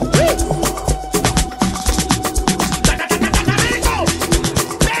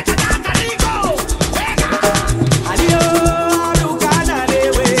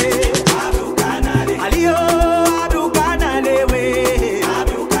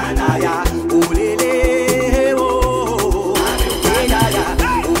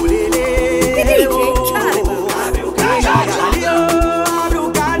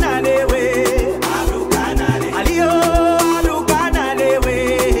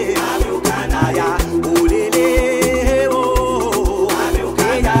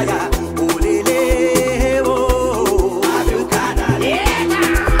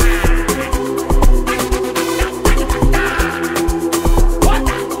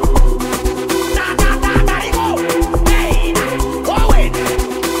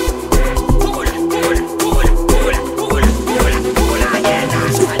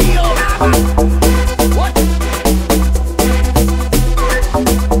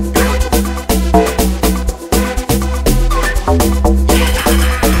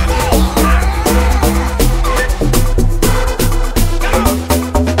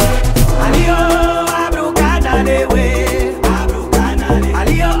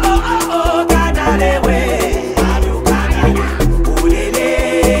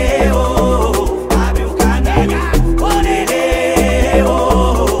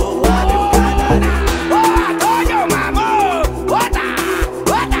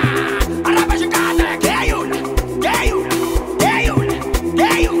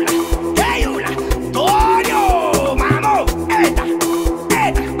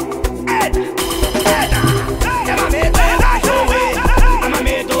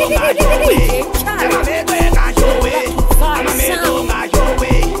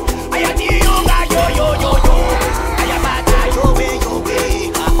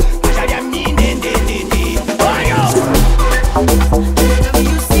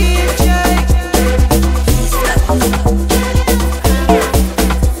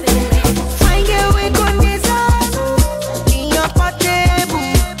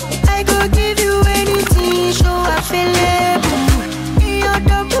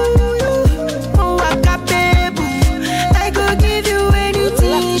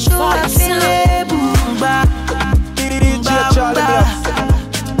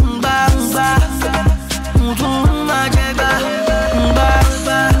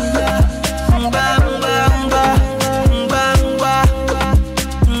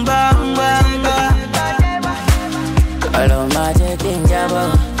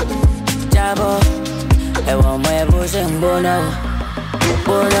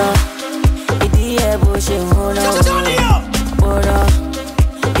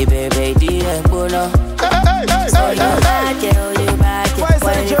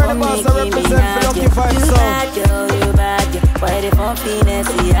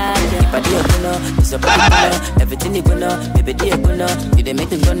Everything you gonna, baby, you gonna, you they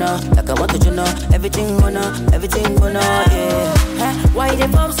make me gonna, like I want to know, everything gonna, yeah. Why they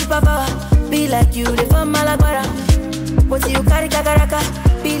from superpower? Be like you, they from Malagbara. What you carry kakaraka?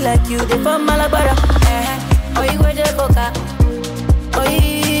 Be like you, they from Malagbara. Oh, you go to Coca. Oh,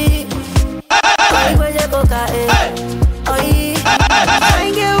 you go to Coca. Oh,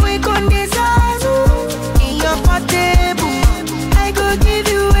 I get weak on this ass in your portable. I go give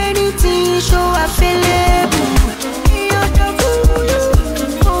you anything, show I feel it.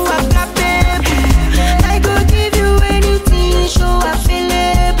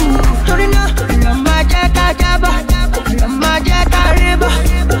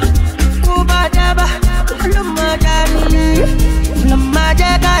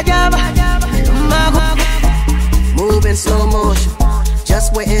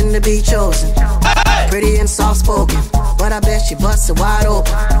 just waiting to be chosen. Pretty and soft spoken, but I bet she busts it wide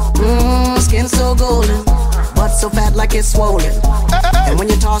open. Skin so golden, butt so fat like it's swollen. And when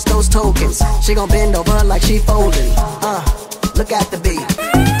you toss those tokens, she gon' bend over like she folding. Look at the beat,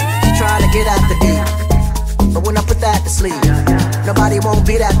 she trying to get at the beat, but when I put that to sleep, nobody won't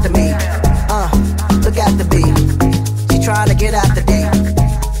beat after me. Look at the beat, she trying to get at the beat,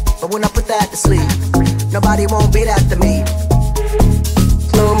 but when I put that to sleep, nobody won't beat after me.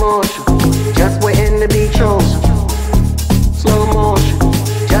 Slow motion, just waiting to be chosen. Slow motion,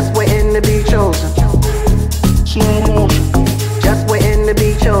 just waiting to be chosen. Slow motion, just waiting to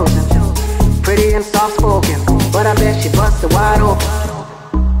be chosen. Pretty and soft spoken, but I bet she busted wide open.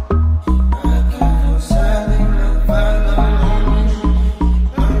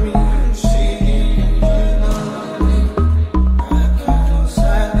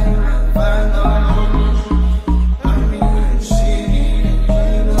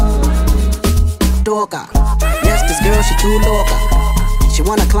 Yes, this girl, she too loca. She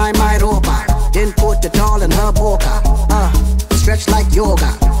wanna climb my ropa, then put the doll in her boca. Stretch like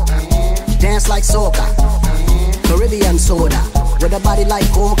yoga, dance like soca, Caribbean soda, with a body like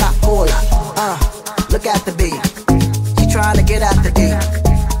Coca-Cola. Look at the beat, she trying to get at the beat,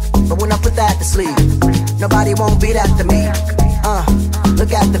 but when I put that to sleep, nobody won't beat after me.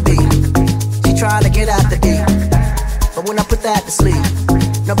 Look at the beat, she trying to get at the beat, but when I put that to sleep,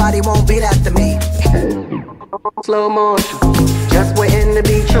 nobody won't beat after me. Slow motion, just waiting to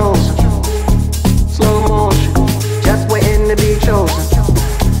be chosen. Slow motion, just waiting to be chosen.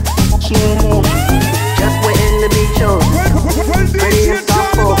 Slow motion, just waiting to be chosen. Pretty and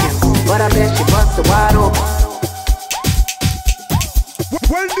soft spoken, but I bet she busted wide open.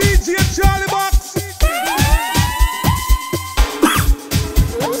 Well, DJ Charlybax.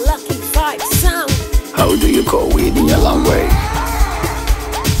 Lucky Vibe sound. How do you call weed in your long way?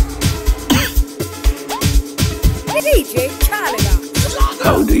 DJ Charlybax.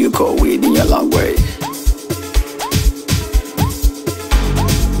 How do you call weed in your long way?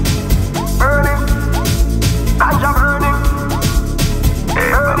 Burning, ganja burning.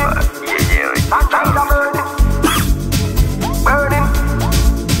 Hey, Baba, ganja burning. Burning,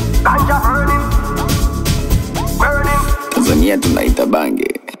 ganja burning. Burning. Tanzania tunaita bange.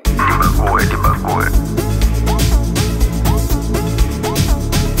 Tibakoe.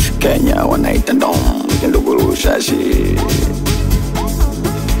 Kenya wanaita ndom. Nduguru shashi.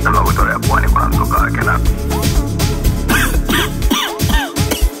 Nama kutolea pwani kuna mtoka wake na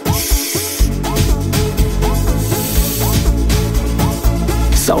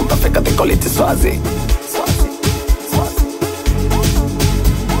South Africa they call it Swazi.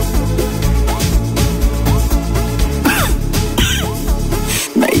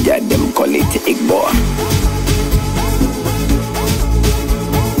 Niger them call it Igbo.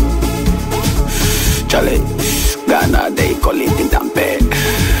 Charlie, Ghana they call it Dupe.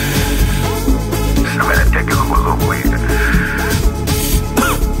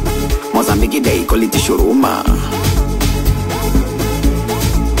 Mozambique they call it Shuruma.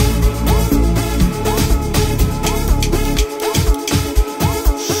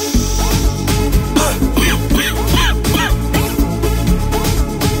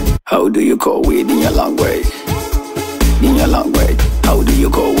 How do you call weed in your language? In your language. How do you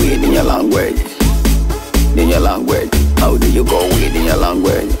call weed in your language? In your language. How do you call weed in your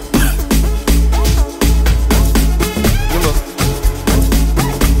language?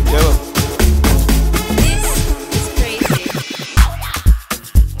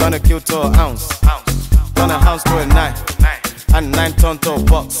 Gonna kill to an ounce. Gonna house to a 9. And 9 ton to a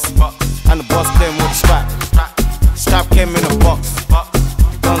box. And the boss came with a strap. Strap came in a box.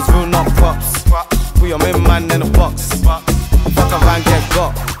 Guns rule not props. Put your main man in a box. Fuck around, get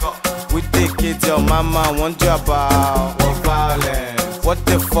got. We think kids, your mama want you about Vawulence. What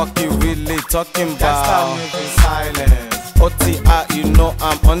the fuck you really talking about? Stop moving silence. OTR, you know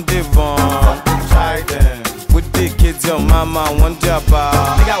I'm on the run. Try them. With the kids, your mama want you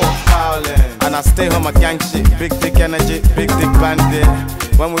about. Nigga want Vawulence. And I stay home, my gang shit. Big dick energy, big dick bandit.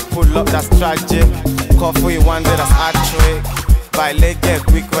 When we pull up, that's tragic. Call for you one day, that's hat-trick. By leg, get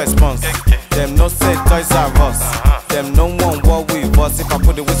quick response. Them no say toys are us. Them no one what we was. If I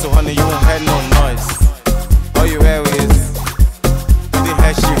put the whistle on it, you won't hear no noise. All you hear is the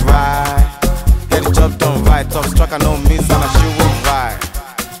hair she ride. Get the job done right. Top struck, I know miss and I she will ride.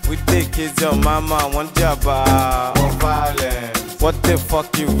 With the kids, your mama want you about Vawulence. What the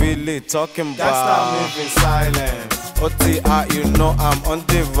fuck you really talking about? Stop moving silence. OTR, you know I'm on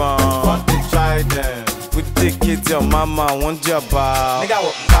the run. What they try them? With the kids, your mama want you about. Nigga,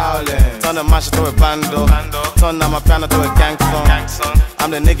 what Vawulence? Turn the mash to a bando. turn Amapiano to a gang song.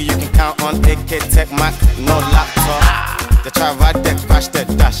 I'm the nigga you can count on, AK Tech Mac, no laptop. They try ride that, crash that,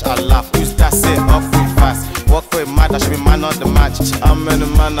 dash, I laugh. Use that, sit off real fast. Walk with mad, I should be man on the match. I'm in the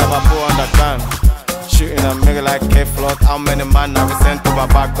man, I pour on the gun. Shooting a nigga like K-Flood. How many man I resent to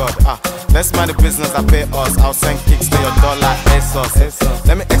Baba God? Let's mind the business, I pay us. I'll send kicks to your door like ASOS.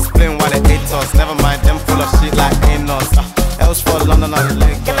 Let me explain why they hate us. Never mind them full of shit like Anos. Else for London or the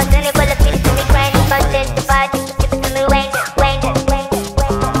Lagos.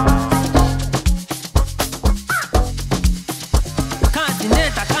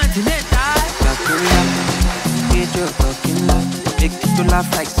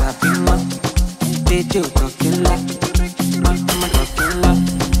 Laugh like Sabina, did you talking like? I'm talking like.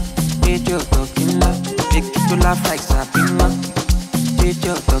 Did you talking like? Did you laugh like Sabina? Did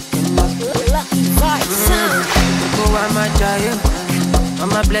you talking like? Go on my child, all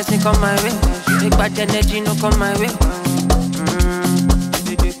my blessing come my way. Big bad energy no come my way.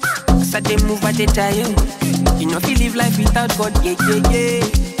 As I dey move, I dey try you. You know if you live life without God, yeah.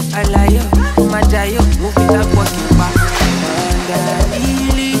 I lie you, my child, move without walking back.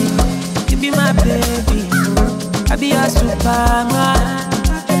 You be my baby, I be your superman.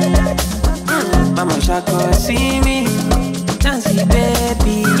 Mama Shaka see me, Nancy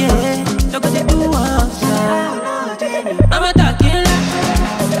baby, yeah. Look at the do outside. I'm a tequila,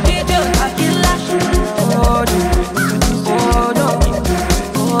 DJ tequila. Oh no, oh no,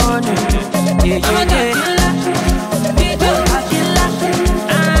 yeah. I'm a tequila, DJ tequila.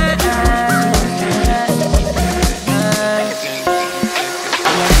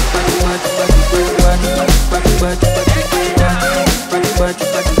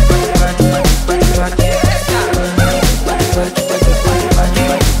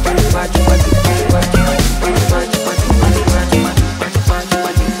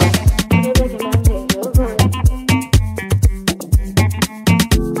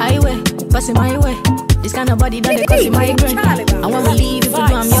 My way, this kind of body done they cause you migraine. I want to leave if you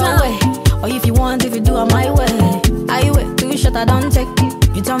do I'm your way, or if you want if you do I'm my way. I wait, too short I don't take.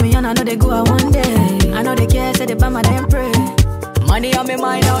 You tell me and I know they go out one day. I know they care, say they buy my damn pray. Money on me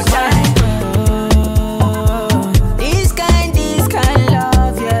mind outside. This kind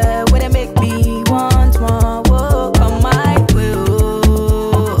love, yeah, where they make me want more. Whoa, come my way.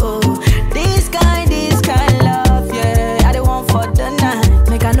 This kind love, yeah, I don't want for the night.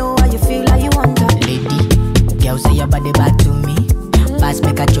 Make I know how you feel like you want to. Lady, girl say your body bad to me. Pass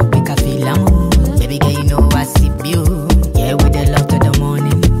make a joke, make a feel I'm. Baby girl, you know I see you. Yeah, with the love to the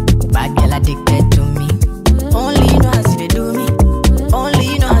morning. Bad girl addicted to me. Only you know how see they do me. Only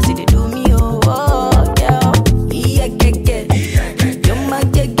you know how see they do me. Oh, yeah. Yeah, you're my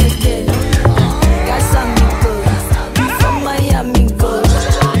get. Got some good. From Miami good.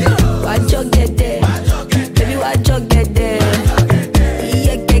 Watch you get there. Baby, watch you get there.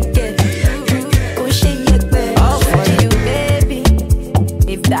 Yeah. Push it, yeah. All for you, baby.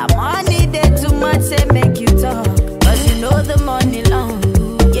 If that money there too much, say make you talk. Cause you know the money long.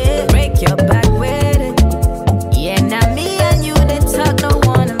 Yeah, break your back with it. Yeah, now me and you, they talk, no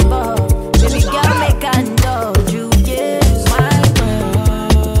one involved. Baby girl, make I indulge you. Yeah, my girl.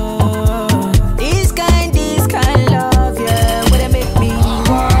 This kind love, yeah, where they make me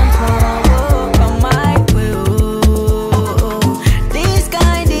want more. Oh, come my way. This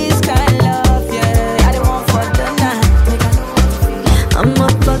kind love, yeah, I don't want for the night. I'ma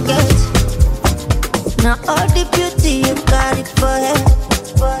forget. Now all the beauty you got it for it.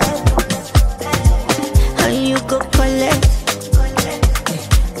 And you go collect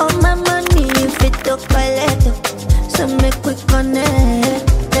all my money if it don't collect. So make we connect.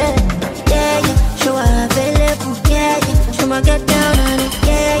 Yeah. Show her available. Yeah. Show my get down on it.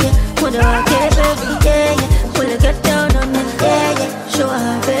 Yeah. What do I get, baby? Yeah. Will I get down on it? Yeah. Show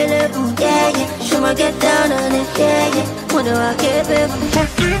her available. Yeah. Show my get down on it. Yeah. What do I get, baby?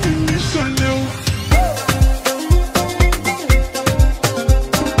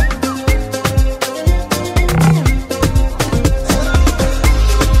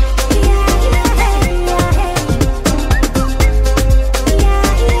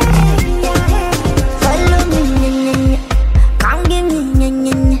 Follow me, come give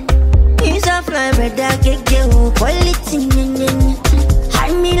me, he's a fly brother, get quality,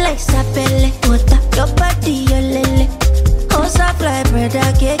 hide me like sapele, water, your body, your lele. House a fly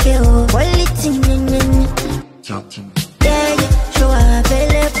brother, get quality, yeah, show her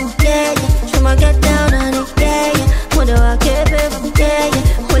available, yeah, show my get down on it, yeah, what do I get, baby, yeah,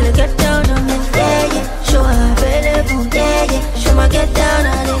 will I get down on it, yeah, show her available, yeah, show my get down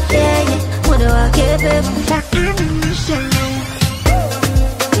on it, yeah, what do I get, baby?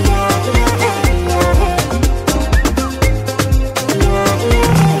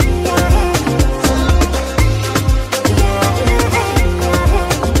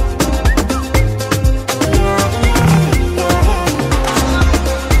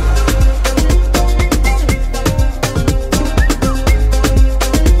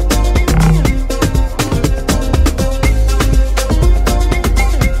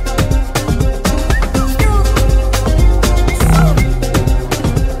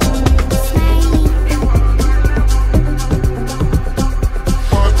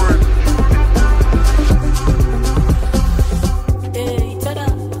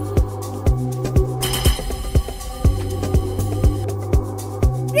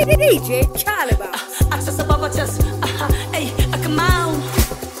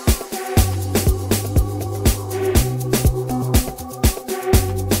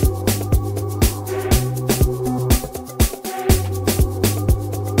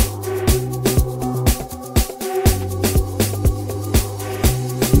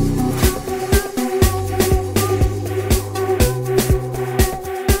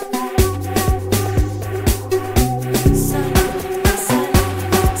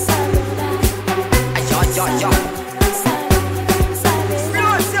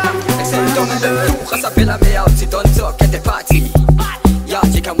 Toe, ga sa villa mee out, don't talk at the party. Ja,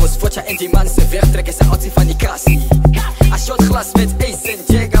 je kan moest fotja en die man ze wegtrekken, ze houdt van die kassie. Als shot glas met Ace en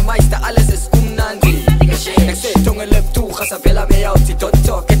Jägermeister, alles is Nandi. Ik zeg tongenlip toe, ga sa villa mee out, don't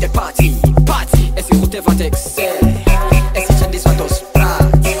talk at the party. Party, is die goed wat ik zeg. Is die chandies wat ons praat.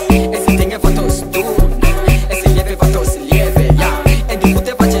 Is die dingen wat ons doen. Is die leven wat ons leven, ja. En die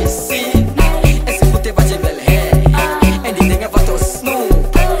goed wat jij ziet. Is die goed wat je wil hebben. En die dingen wat ons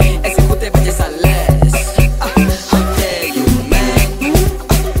snoep. Is die goed wat je zal les. How dare you, man?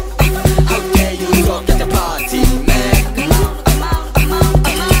 How dare you talk at the party, man?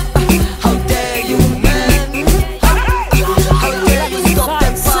 How dare you, man? How dare you stop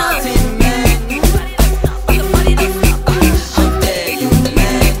that party, man? How dare you,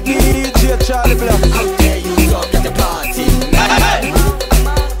 man? DJ Charlybax. How dare you talk at the party, man?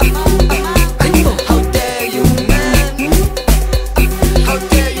 How dare you, man? How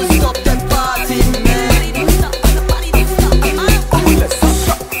dare you stop that party, man?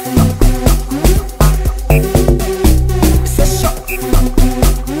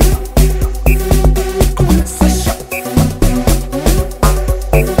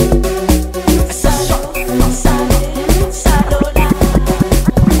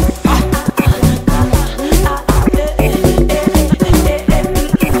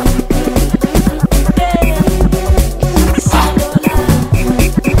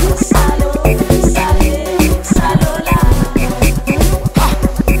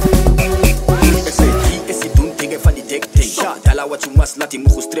 Wat je must laat die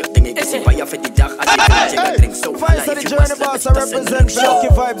moe strip dingen. Ik zie bij jou vet die dag als je gaat drink zo. Falz the journey boss, I represent for Lucky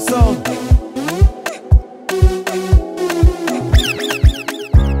Vibe Sound.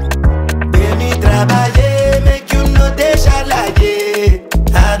 Baby, trabaye, make you know they shalaye.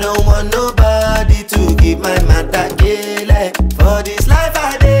 I don't want nobody to give my matter like. For this life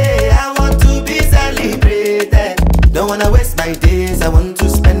I day, I want to be celebrated. Don't wanna waste my days, I want to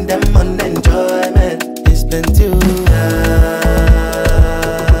spend them on enjoyment. It's plenty of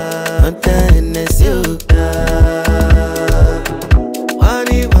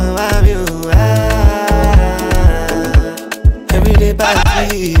everyday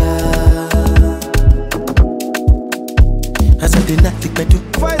party. As I did not think I do.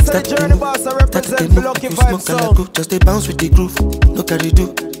 Falz the journey boss, I represent for Lucky Vibe Sound. Just they bounce with the groove. No carry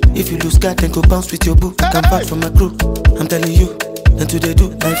do. If you lose God, then go bounce with your boo. Come back from my crew. I'm telling you. And to they do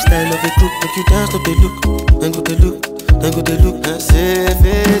lifestyle of a group. Make you dance, look they look. And go they look. And go they look. And say if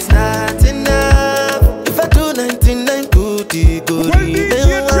it's not enough, if I do 99 goody goody,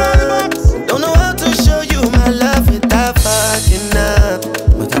 don't know how to show you my love without fucking up.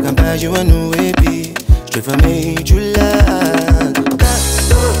 But I can buy you a new baby, straight from major love.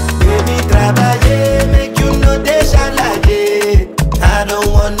 Baby, trabaye, make you know they shalaye. I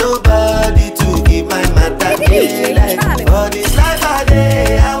don't want nobody to give my matter like. For this life I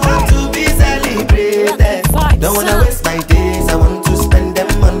day, I want to be celebrated. Don't wanna waste my days, I want to spend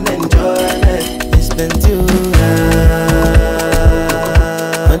them on enjoyment. It's spent you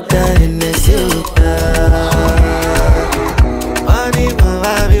but that in the soup. Money won't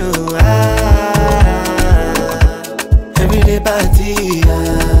have you. Everyday party.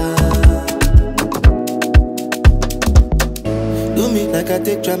 Do me like I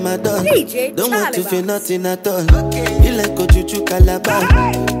take Ramadan. Don't want to feel nothing at all. Be like a juju calabar.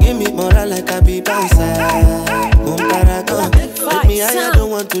 Give me moral like I be bouncer. Paragon. Make me high, I don't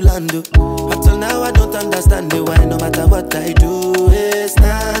want to land. Up till now I don't understand it. Why no matter what I do, it's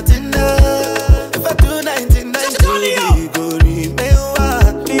not enough. If I do 99, go remain.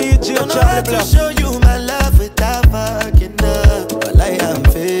 Don't know how to show you my love without fucking up. But I am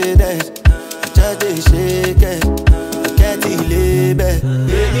faded. I just shake it. I can't delay it.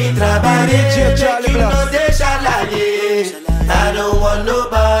 Baby, trabaye, you know they shalaye. I don't want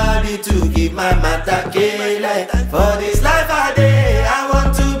nobody to give my matter like. For this life I day, I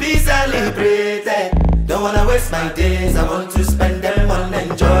want to be celebrated. Don't wanna waste my days, I want to spend them on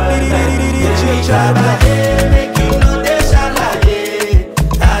enjoyment. Trabaye, make you know they shalaye.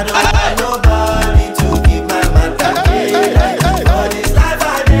 I don't want nobody to give my matter like. For this life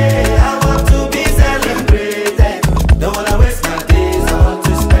I day, I want to be celebrated. Don't wanna waste my days, I want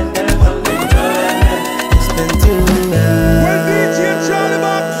to spend them on enjoyment. Spend you.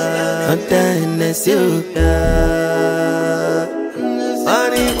 In the soup.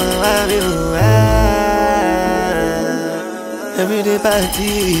 Money won't have you. Everyday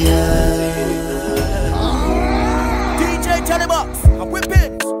party. DJ Charlybax, I'm with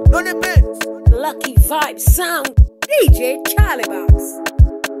pins, none of pins. Lucky Vibe Sound. DJ Charlybax.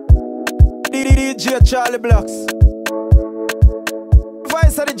 DJ Charlybax.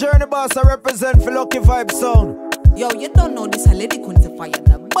 this is the Journey Boss. I represent for Lucky Vibe Sound. Yo, you don't know this a lady couldn't fire.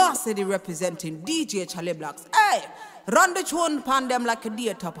 The boss is representing DJ Charlybax. Hey, run the tune pan them like a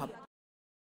deer top up.